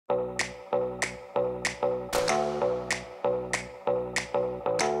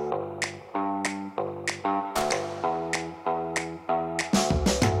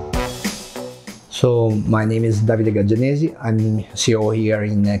So my name is Davide Gaggianesi. I'm CEO here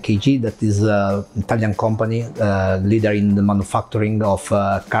in KG, that is an Italian company, leader in the manufacturing of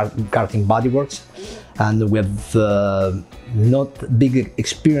karting bodyworks, and we have not big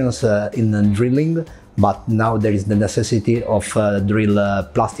experience in drilling, but now there is the necessity of drill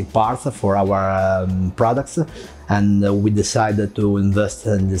plastic parts for our products, and we decided to invest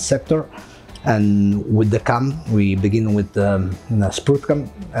in this sector. And with the CAM, we begin with SprutCAM,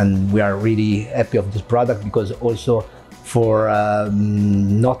 and we are really happy of this product because also for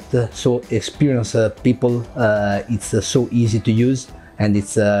not so experienced people, it's so easy to use, and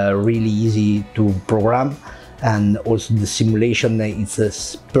it's really easy to program, and also the simulation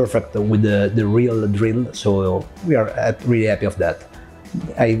it's perfect with the real drill. So we are really happy of that.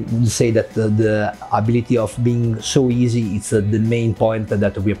 I would say that the ability of being so easy is the main point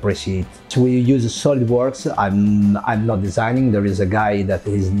that we appreciate. So we use SolidWorks. I'm not designing. There is a guy that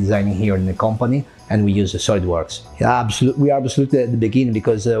is designing here in the company, and we use SolidWorks. Yeah, we are absolutely at the beginning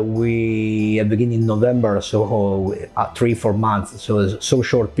because we are beginning in November, so 3-4 months, so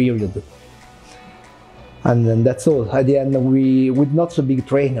short period. And then that's all. At the end, with not so big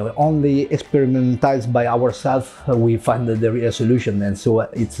train, only experimentized by ourselves, we find the real solution, and so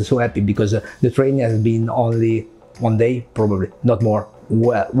it's so happy because the training has been only 1 day, probably not more.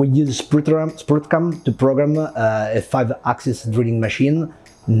 Well, we use SprutCAM to program a 5-axis drilling machine.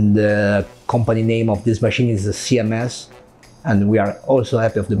 The company name of this machine is S.A.S, and we are also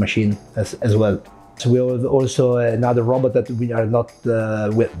happy of the machine as well. So we have also another robot that we are not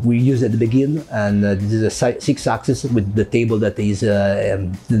we use at the beginning, and this is a 6-axis with the table that is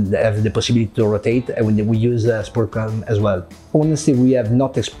have the possibility to rotate, and we use SprutCAM as well. Honestly, we have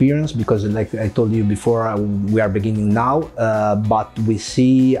not experience because, like I told you before, we are beginning now, but we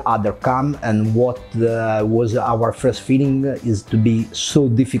see other CAM, and what was our first feeling is to be so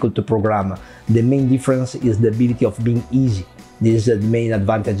difficult to program. The main difference is the ability of being easy. This is the main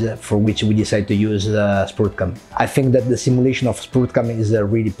advantage for which we decide to use SprutCAM. I think that the simulation of SprutCAM is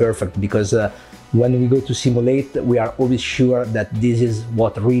really perfect because when we go to simulate, we are always sure that this is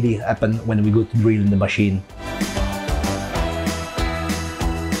what really happened when we go to drill in the machine.